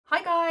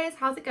Hi guys,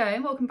 how's it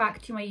going? Welcome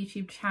back to my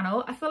YouTube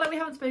channel. I feel like we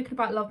haven't spoken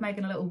about Love Meg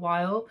in a little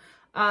while,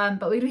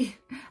 but we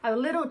have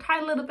a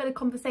tiny little bit of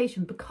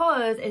conversation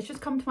because it's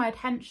just come to my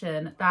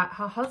attention that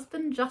her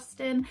husband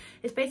Justin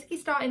is basically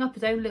starting up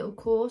his own little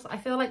course. I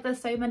feel like there's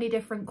so many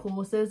different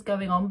courses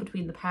going on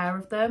between the pair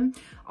of them.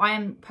 I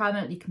am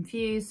permanently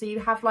confused. So you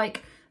have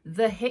like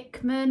the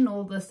Hickman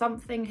or the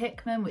something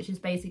Hickman, which is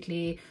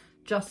basically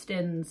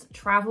Justin's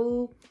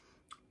travel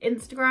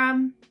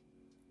Instagram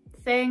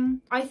thing.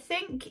 I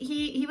think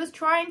he was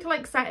trying to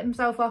like set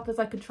himself up as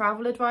like a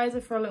travel advisor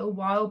for a little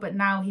while, but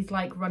now he's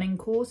like running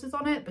courses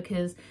on it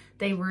because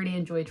they really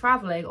enjoy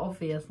traveling,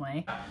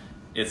 obviously.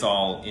 It's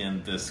all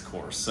in this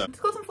course. So it's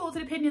got some thoughts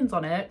and opinions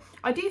on it.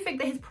 I do think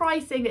that his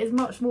pricing is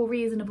much more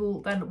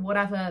reasonable than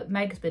whatever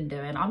Meg's been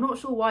doing. I'm not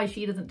sure why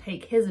she doesn't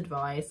take his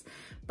advice,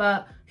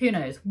 but who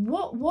knows.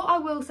 What I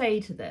will say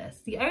to this,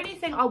 the only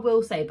thing I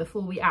will say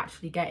before we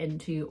actually get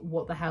into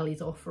what the hell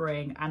he's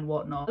offering and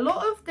whatnot, a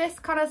lot of this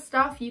kind of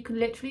stuff you can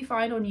literally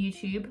find on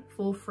YouTube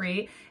for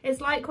free.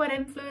 It's like when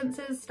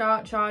influencers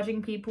start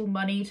charging people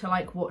money to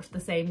like watch the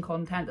same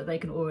content that they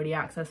can already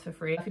access for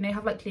free. You know, they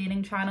have like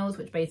cleaning channels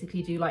which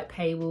basically do like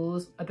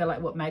paywalls, a bit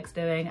like what Meg's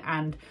doing,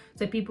 and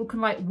so people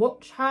can like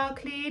watch her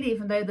clean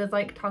even though there's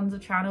like tons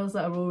of channels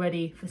that are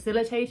already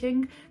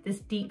facilitating this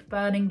deep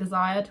burning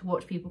desire to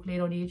watch people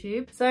clean on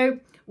YouTube. So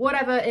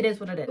whatever, it is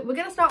what it is. We're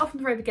going to start off from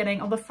the very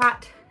beginning on the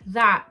fact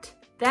that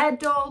their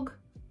dog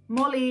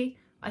Molly,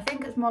 I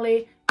think it's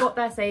Molly, got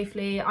there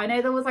safely. I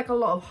know there was like a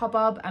lot of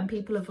hubbub and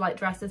people have like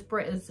addressed this,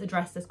 Brit has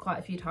addressed this quite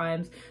a few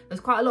times. There's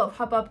quite a lot of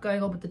hubbub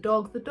going on with the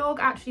dog. The dog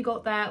actually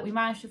got there. We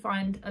managed to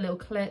find a little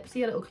clip,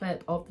 see a little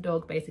clip of the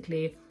dog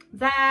basically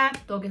there.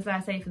 Dog is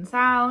there safe and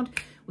sound.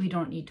 We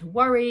don't need to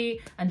worry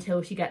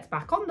until she gets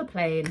back on the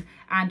plane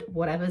and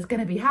whatever's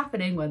going to be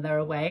happening when they're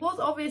away. I was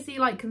obviously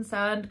like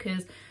concerned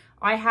because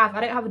I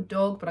don't have a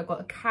dog, but I've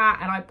got a cat,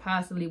 and I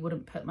personally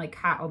wouldn't put my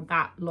cat on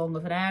that long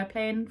of an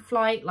airplane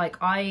flight. Like,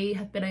 I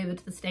have been over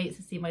to the States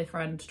to see my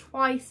friend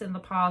twice in the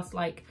past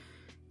like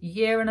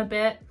year and a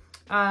bit.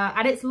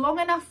 And it's long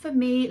enough for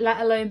me,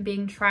 let alone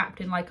being trapped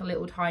in like a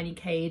little tiny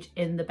cage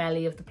in the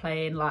belly of the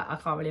plane. Like, I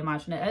can't really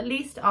imagine it. At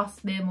least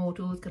us mere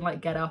mortals can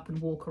like get up and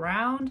walk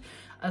around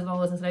as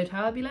long as there's no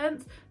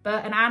turbulence,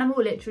 but an animal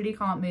literally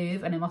can't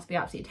move, and it must be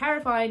absolutely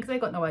terrifying because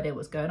they've got no idea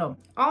what's going on.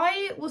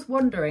 I was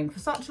wondering for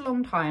such a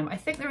long time, I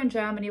think they're in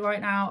Germany right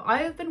now,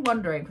 I've been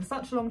wondering for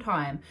such a long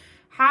time,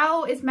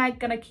 how is Meg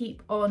gonna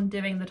keep on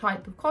doing the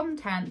type of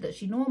content that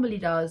she normally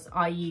does,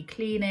 i.e.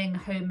 cleaning,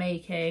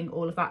 homemaking,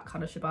 all of that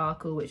kind of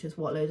shabakal, which is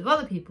what loads of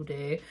other people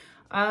do.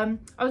 I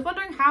was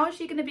wondering, how is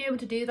she going to be able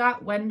to do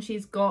that when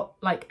she's got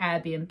like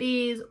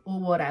Airbnbs or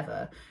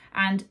whatever?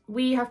 And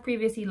we have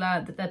previously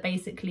learned that they're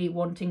basically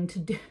wanting to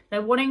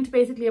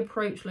basically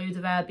approach loads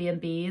of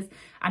Airbnbs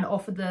and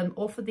offer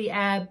the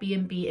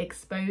Airbnb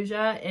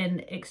exposure in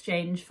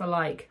exchange for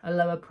like a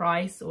lower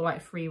price or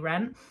like free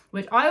rent,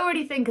 which I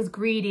already think is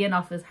greedy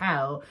enough as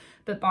hell,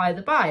 but by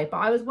the by. But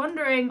I was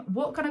wondering,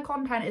 what kind of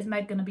content is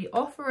Meg going to be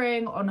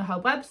offering on her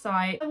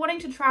website? They're wanting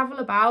to travel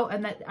about,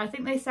 and that I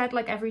think they said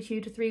like every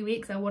 2 to 3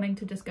 weeks they're wanting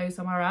to just go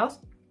somewhere else.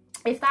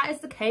 If that is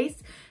the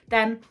case,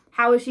 then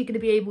how is she going to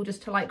be able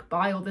just to like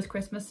buy all this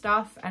Christmas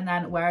stuff, and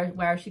then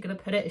where is she going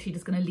to put it? Is she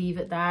just going to leave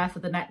it there for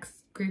the next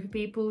group of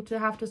people to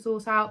have to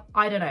source out?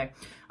 I don't know.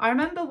 I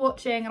remember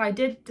watching, and I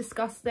did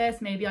discuss this,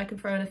 maybe I can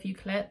throw in a few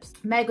clips.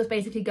 Meg was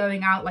basically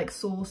going out like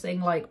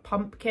sourcing like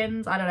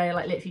pumpkins, I don't know,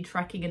 like literally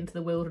trekking into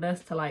the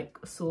wilderness to like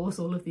source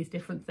all of these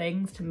different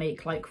things to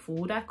make like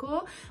fall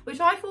decor,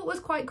 which I thought was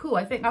quite cool.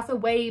 I think that's a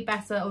way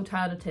better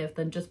alternative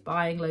than just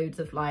buying loads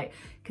of like,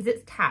 because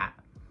it's tat.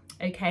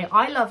 Okay,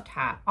 I love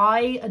tat.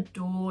 I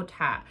adore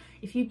tat.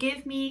 If you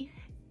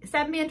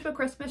send me into a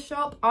Christmas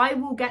shop, I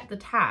will get the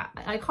tat.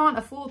 I can't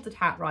afford the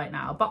tat right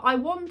now, but I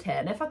want it.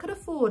 And if I could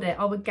afford it,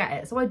 I would get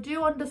it. So I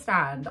do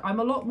understand. I'm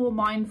a lot more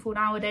mindful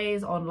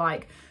nowadays on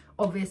like,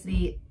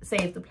 obviously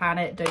save the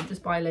planet, don't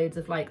just buy loads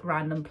of like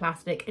random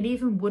plastic and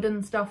even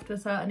wooden stuff to a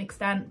certain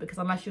extent, because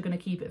unless you're going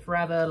to keep it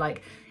forever,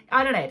 like,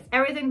 I don't know,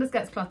 everything just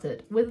gets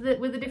cluttered with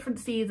the different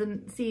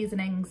seasons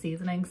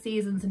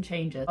and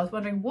changes. I was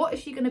wondering, what is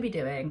she going to be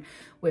doing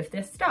with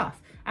this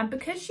stuff? And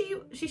because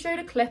she showed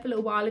a clip a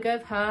little while ago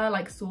of her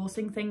like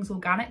sourcing things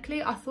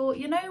organically, I thought,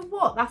 you know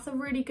what, that's a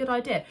really good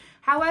idea.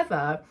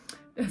 However,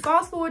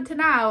 fast forward to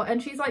now,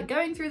 and she's like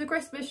going through the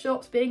Christmas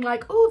shops being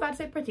like, oh, that's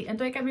so pretty. And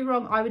don't get me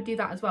wrong, I would do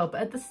that as well,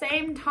 but at the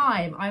same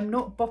time, I'm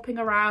not bopping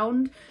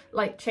around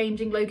like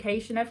changing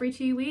location every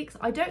 2 weeks.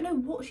 I don't know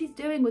what she's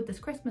doing with this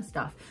Christmas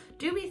stuff.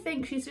 Do we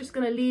think she's just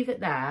going to leave it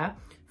there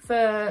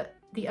for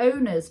the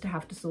owners to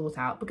have to sort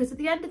out? Because at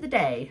the end of the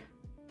day,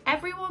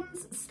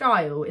 everyone's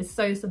style is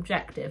so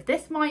subjective.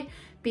 This might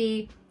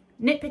be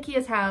nitpicky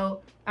as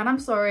hell, and I'm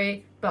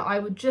sorry, but I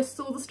would just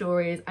saw the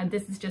stories and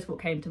this is just what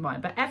came to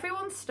mind. But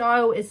everyone's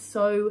style is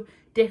so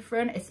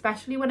different,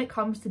 especially when it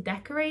comes to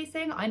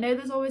decorating. I know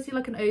there's obviously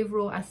like an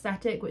overall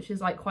aesthetic which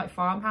is like quite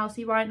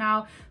farmhousey right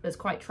now, that's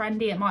quite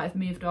trendy. It might have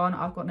moved on,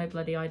 I've got no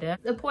bloody idea.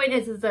 The point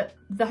is that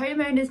the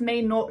homeowners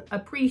may not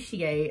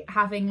appreciate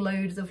having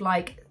loads of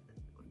like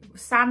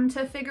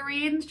Santa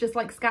figurines just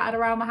like scattered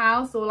around the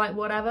house or like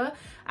whatever.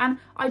 And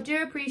I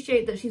do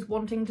appreciate that she's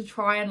wanting to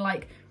try and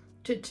like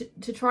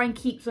to try and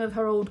keep some of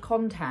her old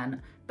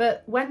content.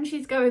 But when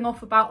she's going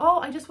off about, oh,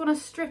 I just want to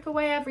strip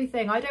away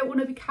everything, I don't want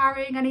to be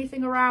carrying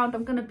anything around,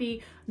 I'm going to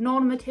be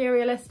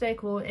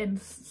non-materialistic, or in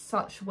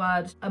such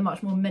words, a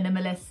much more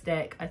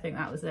minimalistic, I think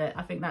that was it,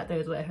 I think that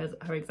those were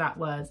her exact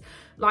words,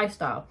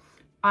 lifestyle.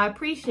 I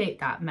appreciate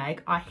that,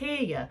 Meg, I hear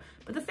you.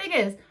 But the thing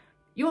is,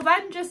 you're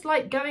then just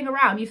like going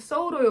around, you've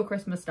sold all your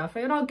Christmas stuff,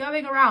 and you're now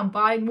going around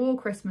buying more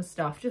Christmas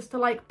stuff just to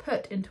like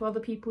put into other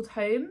people's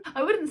homes.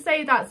 I wouldn't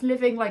say that's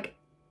living like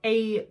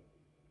a,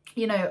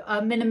 you know,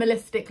 a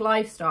minimalistic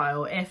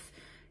lifestyle if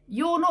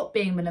you're not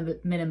being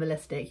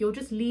minimalistic, you're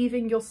just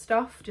leaving your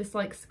stuff just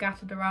like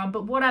scattered around.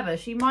 But whatever,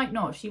 she might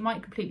not, she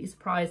might completely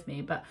surprise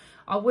me, but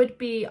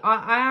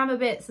I am a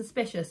bit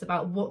suspicious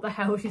about what the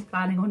hell she's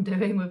planning on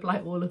doing with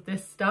like all of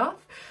this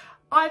stuff.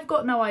 I've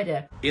got no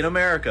idea. In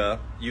America,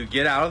 you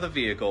get out of the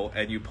vehicle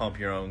and you pump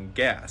your own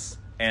gas.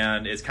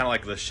 And it's kind of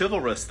like the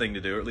chivalrous thing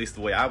to do, or at least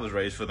the way I was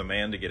raised, for the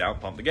man to get out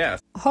and pump the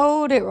gas.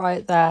 Hold it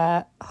right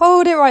there.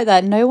 Hold it right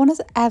there. No one has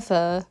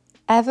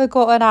ever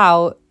gotten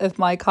out of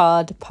my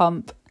car to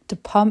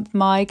pump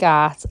my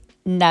gas.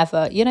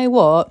 Never. You know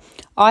what?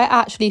 I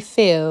actually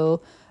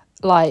feel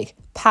like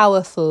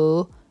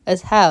powerful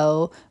as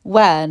hell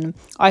when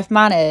I've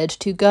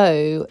managed to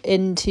go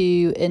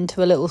into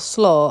a little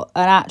slot,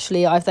 and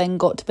actually I've then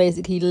got to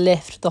basically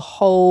lift the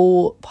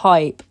whole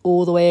pipe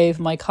all the way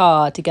over my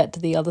car to get to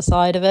the other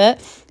side of it.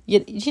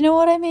 Do you know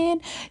what I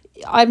mean?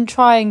 I'm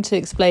trying to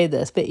explain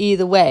this, but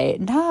either way,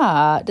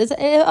 are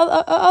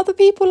other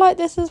people like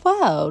this as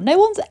well? No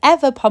one's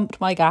ever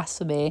pumped my gas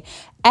for me,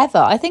 ever.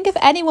 I think if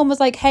anyone was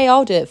like, hey,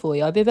 I'll do it for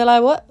you, I'd be a bit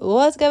like,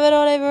 what's going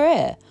on over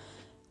here?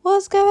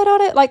 What's going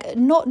on? Like,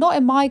 not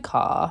in my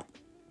car.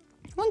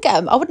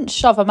 I wouldn't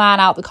shove a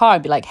man out the car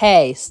and be like,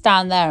 hey,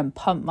 stand there and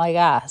pump my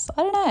gas.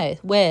 I don't know.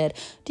 It's weird.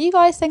 Do you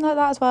guys think like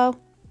that as well?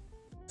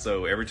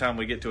 So every time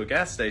we get to a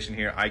gas station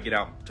here, I get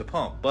out to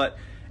pump. But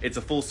it's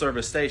a full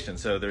service station,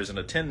 so there's an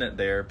attendant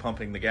there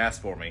pumping the gas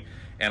for me.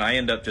 And I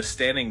end up just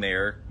standing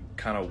there,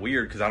 kind of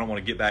weird, because I don't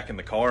want to get back in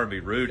the car and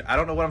be rude. I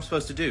don't know what I'm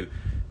supposed to do.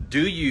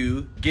 Do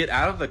you get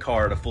out of the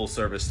car at a full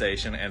service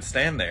station and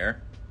stand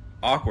there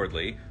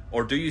awkwardly?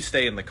 Or do you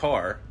stay in the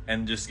car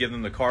and just give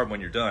them the card when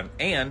you're done?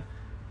 And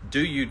do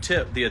you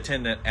tip the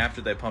attendant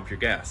after they pump your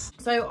gas?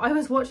 So I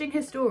was watching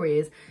his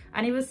stories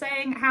and he was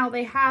saying how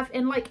they have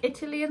in like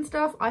Italy and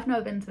stuff. I've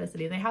never been to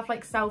Italy. They have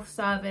like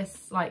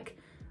self-service like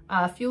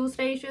fuel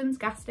stations,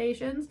 gas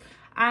stations.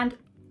 And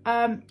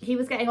he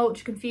was getting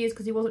ultra confused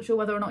because he wasn't sure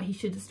whether or not he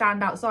should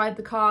stand outside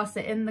the car,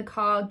 sit in the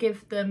car,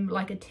 give them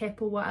like a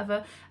tip or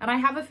whatever. And I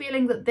have a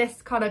feeling that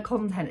this kind of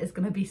content is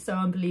going to be so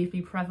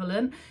unbelievably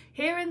prevalent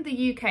here in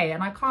the UK.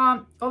 And I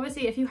can't,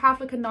 obviously, if you have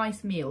like a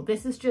nice meal,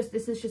 this is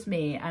just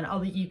me, and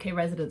other UK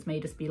residents may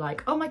just be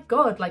like, oh my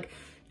God, like,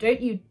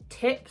 don't you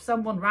tip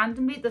someone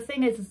randomly? The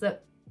thing is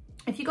that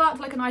if you go out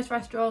to like a nice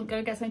restaurant, go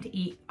and get something to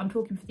eat, I'm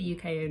talking for the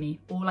UK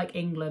only, or like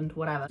England,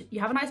 whatever. You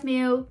have a nice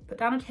meal, put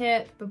down a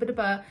tip,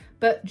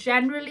 but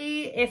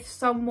generally if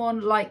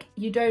someone like,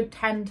 you don't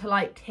tend to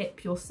like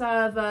tip your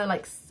server,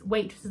 like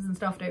waitresses and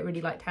stuff don't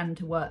really like tend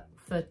to work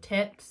for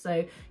tips,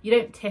 so you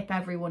don't tip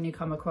everyone you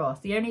come across.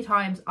 The only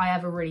times I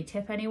ever really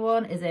tip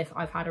anyone is if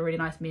I've had a really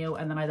nice meal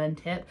and then I then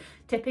tip.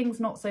 Tipping's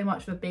not so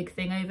much of a big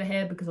thing over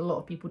here because a lot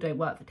of people don't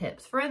work for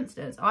tips. For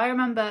instance, I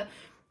remember,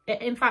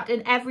 in fact,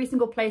 in every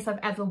single place I've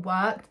ever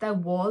worked, there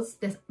was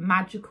this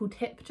magical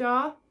tip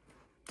jar.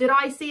 Did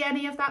I see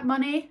any of that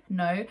money?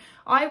 No.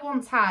 I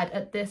once had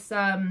at this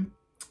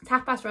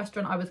tapas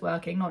restaurant I was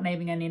working, not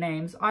naming any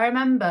names, I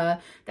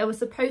remember there was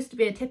supposed to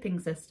be a tipping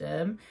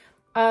system,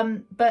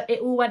 but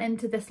it all went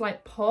into this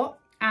like pot,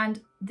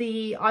 and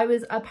I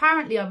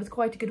was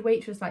quite a good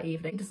waitress that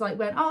evening. Just like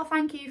went, oh,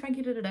 thank you,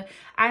 da, da, da.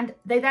 And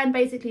they then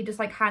basically just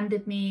like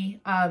handed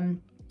me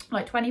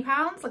like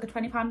 £20, like a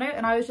 £20 note,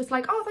 and I was just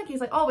like, oh, thank you.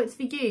 He's like, oh, it's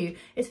for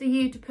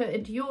you to put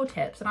into your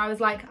tips. And I was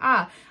like,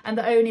 ah, and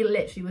the owner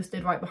literally was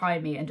stood right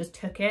behind me and just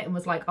took it and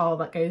was like, oh,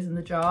 that goes in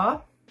the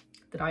jar.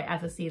 Did I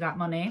ever see that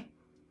money?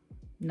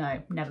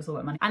 No, never saw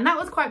that money. And that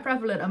was quite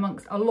prevalent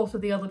amongst a lot of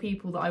the other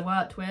people that I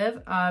worked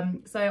with.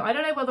 So I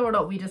don't know whether or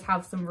not we just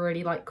have some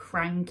really like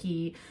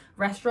cranky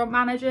restaurant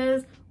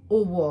managers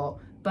or what,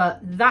 but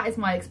that is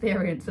my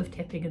experience of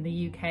tipping in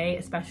the UK,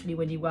 especially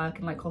when you work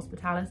in like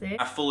hospitality.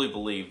 I fully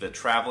believe that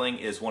traveling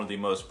is one of the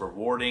most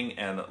rewarding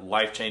and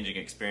life-changing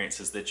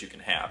experiences that you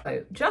can have.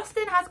 So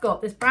Justin has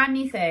got this brand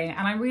new thing,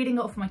 and I'm reading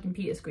it off my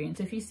computer screen.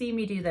 So if you see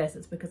me do this,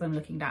 it's because I'm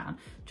looking down.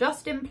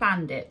 Justin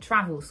Planned It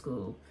Travel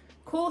School.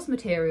 Course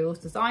materials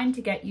designed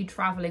to get you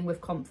traveling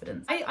with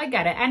confidence. I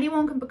get it.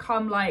 Anyone can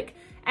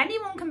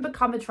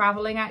become a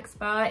traveling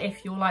expert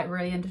if you're like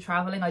really into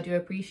traveling. I do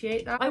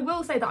appreciate that. I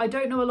will say that I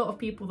don't know a lot of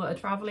people that are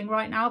traveling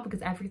right now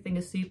because everything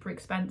is super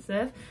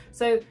expensive.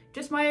 So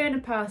just my own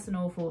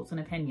personal thoughts and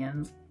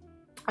opinions.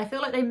 I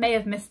feel like they may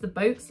have missed the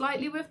boat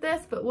slightly with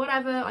this, but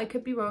whatever, I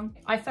could be wrong.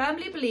 I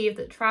firmly believe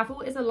that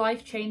travel is a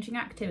life-changing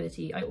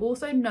activity. I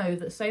also know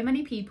that so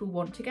many people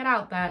want to get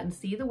out there and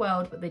see the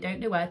world, but they don't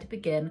know where to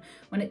begin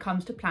when it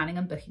comes to planning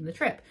and booking the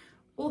trip.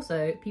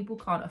 Also, people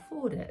can't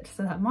afford it,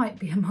 so that might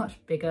be a much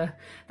bigger,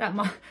 that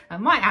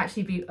might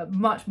actually be a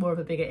much more of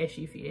a bigger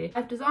issue for you.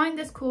 I've designed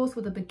this course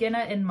with a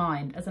beginner in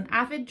mind. As an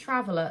avid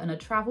traveller and a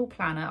travel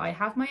planner, I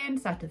have my own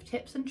set of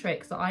tips and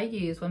tricks that I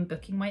use when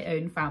booking my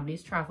own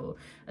family's travel,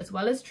 as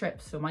well as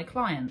trips for my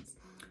clients.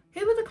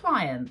 Who are the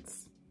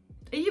clients?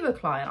 Are you a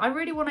client? I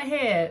really want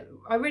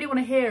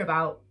to hear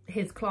about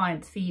his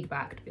client's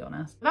feedback, to be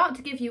honest. I'm about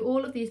to give you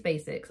all of these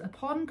basics.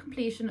 Upon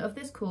completion of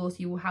this course,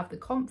 you will have the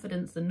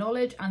confidence, the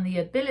knowledge, and the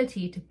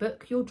ability to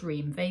book your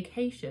dream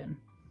vacation.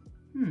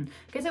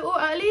 Okay, so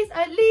at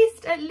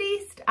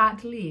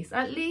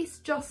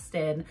least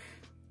Justin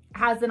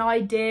has an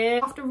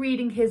idea. After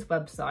reading his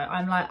website,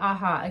 I'm like,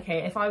 aha, okay,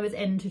 if I was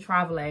into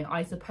traveling,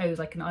 I suppose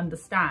I can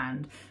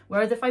understand.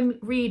 Whereas if I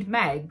read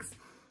Meg's,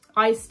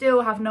 I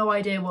still have no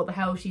idea what the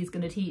hell she's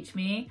going to teach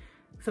me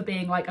for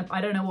being like, I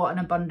don't know what an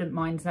abundant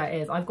mindset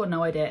is. I've got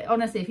no idea.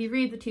 Honestly, if you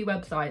read the two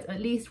websites, at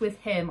least with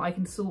him, I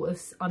can sort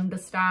of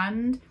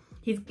understand.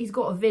 He's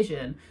got a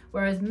vision.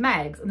 Whereas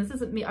Meg's, and this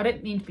isn't me, I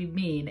don't mean to be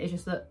mean, it's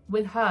just that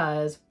with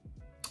hers,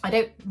 I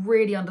don't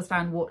really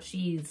understand what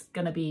she's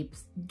going to be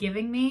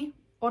giving me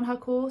on her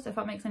course, if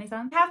that makes any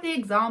sense. We have the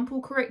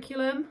example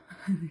curriculum.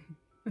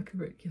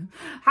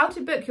 How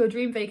to book your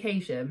dream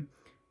vacation.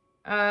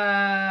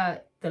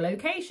 The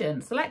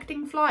location,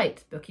 selecting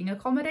flight, booking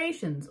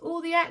accommodations,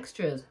 all the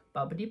extras,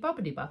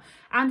 bubbity-bubbity-bub.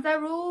 And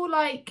they're all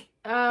like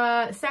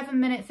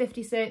 7-minute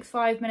 56,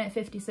 5-minute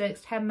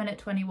 56, 10-minute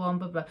 21,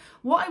 blah, blah.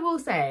 What I will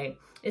say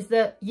is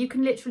that you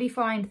can literally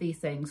find these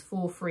things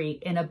for free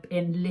in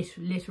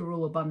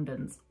literal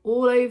abundance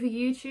all over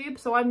YouTube.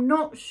 So I'm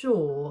not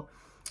sure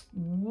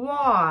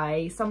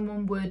why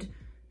someone would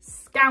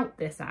scout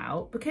this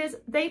out, because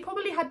they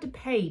probably had to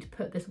pay to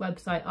put this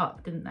website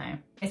up, didn't they?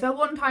 So a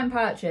one-time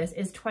purchase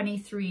is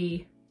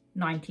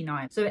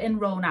 $23.99. So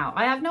enroll now.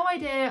 I have no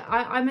idea.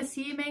 I'm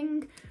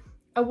assuming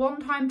a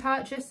one-time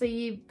purchase, so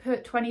you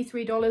put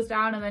 $23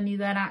 down and then you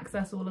then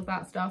access all of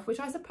that stuff,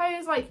 which I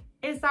suppose, like,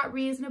 is that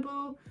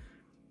reasonable?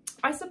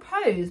 I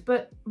suppose,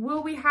 but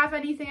will we have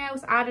anything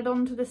else added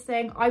onto this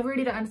thing? I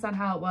really don't understand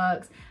how it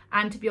works,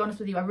 and to be honest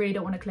with you, I really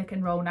don't want to click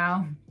enroll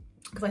now,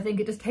 because I think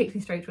it just takes me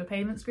straight to a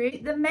payment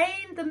screen. The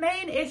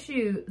main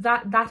issue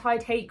that I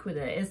take with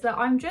it is that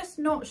I'm just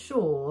not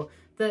sure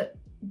that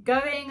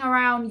going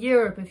around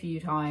Europe a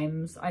few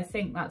times, I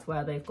think that's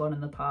where they've gone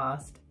in the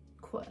past,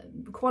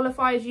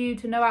 qualifies you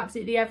to know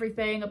absolutely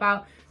everything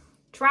about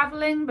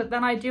traveling. But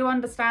then I do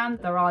understand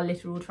there are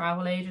literal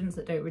travel agents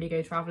that don't really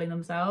go traveling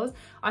themselves.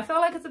 I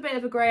feel like it's a bit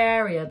of a grey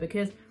area,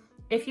 because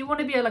if you want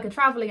to be like a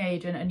traveling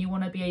agent and you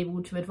want to be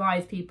able to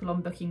advise people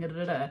on booking,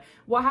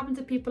 what happens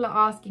if people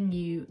are asking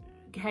you,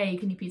 hey,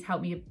 can you please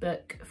help me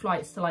book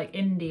flights to like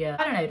India?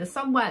 I don't know, to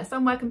somewhere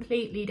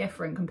completely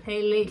different,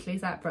 completely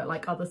separate,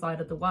 like other side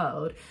of the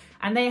world,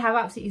 and they have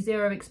absolutely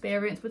zero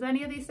experience with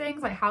any of these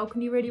things. Like, how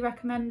can you really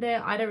recommend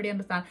it? I don't really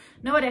understand.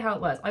 No idea how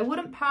it works. I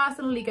wouldn't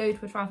personally go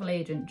to a travel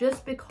agent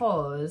just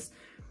because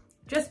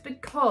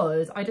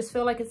I just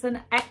feel like it's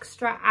an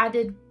extra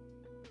added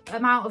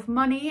amount of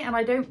money, and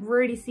I don't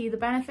really see the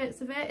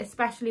benefits of it,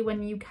 especially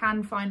when you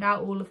can find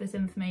out all of this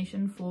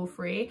information for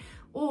free.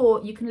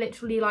 Or you can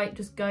literally like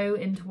just go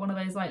into one of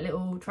those like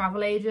little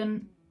travel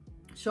agent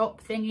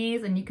shop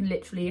thingies and you can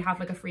literally have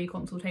like a free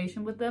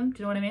consultation with them. Do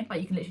you know what I mean?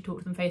 Like, you can literally talk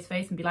to them face to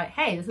face and be like,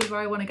 hey, this is where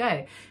I want to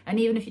go. And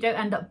even if you don't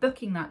end up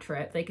booking that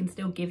trip, they can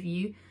still give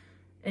you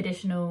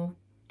additional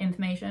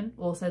information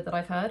also that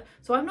I've heard.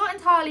 So I'm not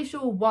entirely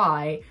sure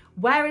why.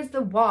 Where is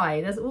the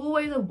why? There's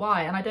always a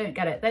why, and I don't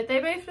get it.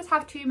 They both just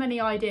have too many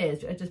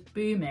ideas are just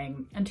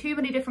booming, and too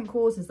many different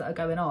courses that are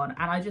going on,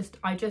 and I just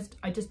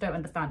don't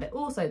understand it.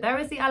 Also, there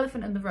is the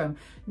elephant in the room.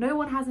 No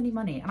one has any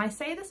money, and I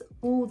say this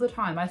all the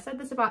time. I've said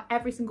this about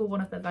every single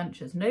one of their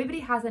ventures. Nobody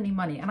has any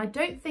money, and I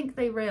don't think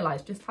they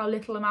realise just how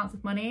little amounts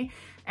of money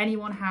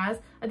anyone has.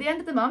 At the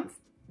end of the month,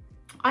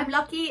 I'm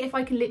lucky if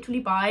I can literally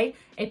buy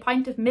a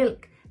pint of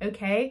milk.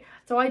 Okay,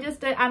 so I just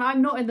don't, and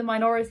I'm not in the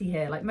minority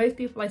here. Like, most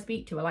people I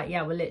speak to are like,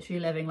 yeah, we're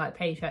literally living like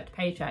paycheck to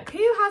paycheck.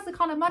 Who has the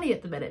kind of money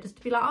at the minute just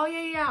to be like, oh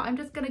yeah, I'm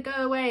just gonna go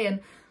away and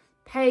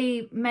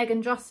pay Meg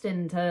and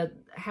Justin to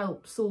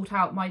help sort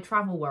out my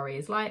travel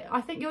worries? Like,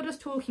 I think you're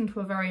just talking to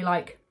a very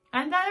like,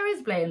 and there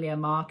is blatantly a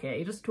market,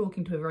 you're just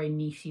talking to a very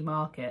niche-y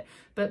market,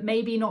 but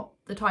maybe not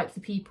the types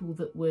of people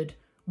that would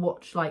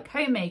watch like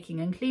homemaking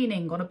and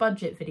cleaning on a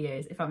budget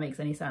videos, if that makes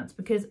any sense.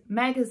 Because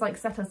Meg has like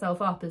set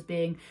herself up as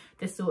being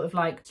this sort of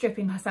like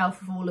stripping herself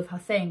of all of her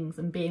things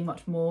and being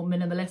much more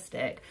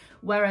minimalistic,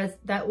 whereas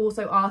they're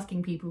also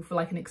asking people for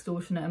like an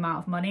extortionate amount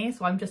of money.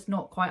 So I'm just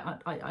not quite,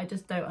 I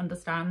just don't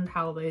understand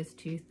how those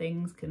two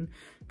things can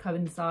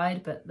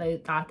coincide, but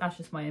that's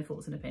just my own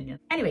thoughts and opinions.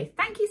 Anyway,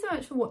 thank you so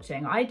much for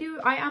watching. I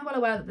am well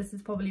aware that this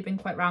has probably been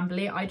quite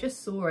rambly. I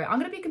just saw it. I'm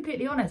gonna be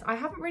completely honest, I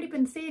haven't really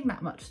been seeing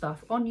that much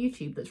stuff on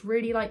YouTube that's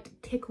really really like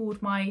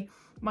tickled my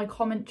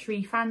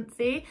commentary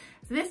fancy.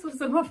 So this was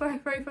my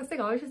very first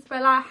thing. I was just a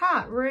bit like,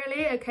 ha,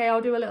 really? Okay,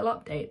 I'll do a little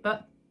update.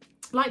 But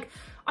like,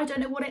 I don't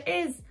know what it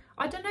is.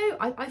 I don't know.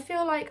 I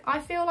feel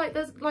like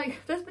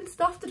there's been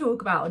stuff to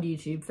talk about on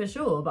YouTube for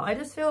sure, but I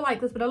just feel like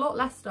there's been a lot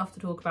less stuff to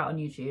talk about on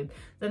YouTube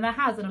than there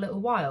has in a little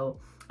while.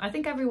 I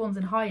think everyone's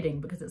in hiding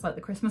because it's like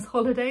the Christmas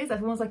holidays.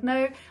 Everyone's like,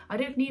 no, I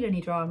don't need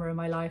any drama in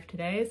my life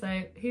today.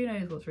 So who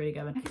knows what's really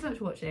going. Thank you so much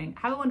for watching.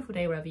 Have a wonderful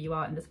day wherever you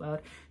are in this world.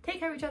 Take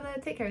care of each other,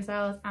 take care of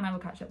yourselves, and I will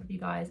catch up with you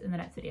guys in the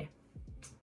next video.